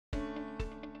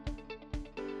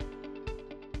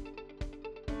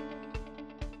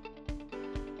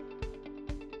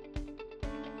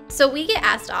So we get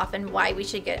asked often why we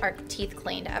should get our teeth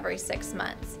cleaned every 6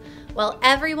 months. Well,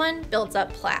 everyone builds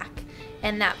up plaque,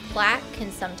 and that plaque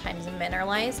can sometimes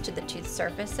mineralize to the tooth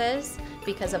surfaces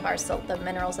because of the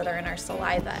minerals that are in our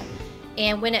saliva.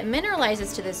 And when it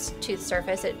mineralizes to this tooth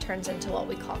surface, it turns into what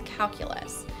we call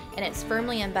calculus, and it's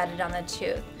firmly embedded on the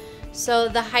tooth. So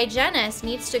the hygienist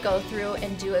needs to go through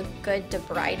and do a good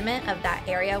debridement of that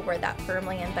area where that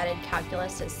firmly embedded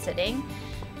calculus is sitting,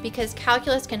 because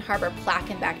calculus can harbor plaque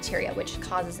and bacteria, which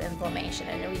causes inflammation,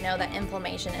 and we know that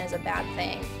inflammation is a bad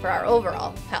thing for our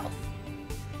overall health.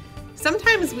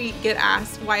 Sometimes we get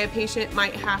asked why a patient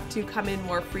might have to come in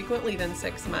more frequently than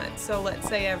 6 months. So let's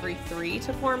say every 3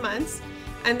 to 4 months.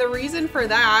 And the reason for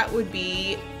that would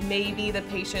be maybe the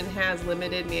patient has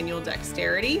limited manual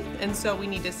dexterity, and so we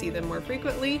need to see them more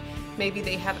frequently. Maybe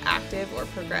they have active or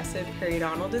progressive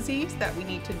periodontal disease that we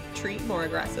need to treat more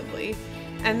aggressively.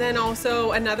 And then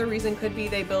also another reason could be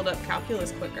they build up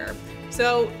calculus quicker.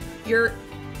 So your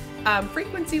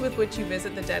frequency with which you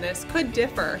visit the dentist could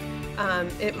differ.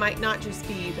 It might not just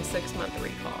be the 6-month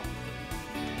recall.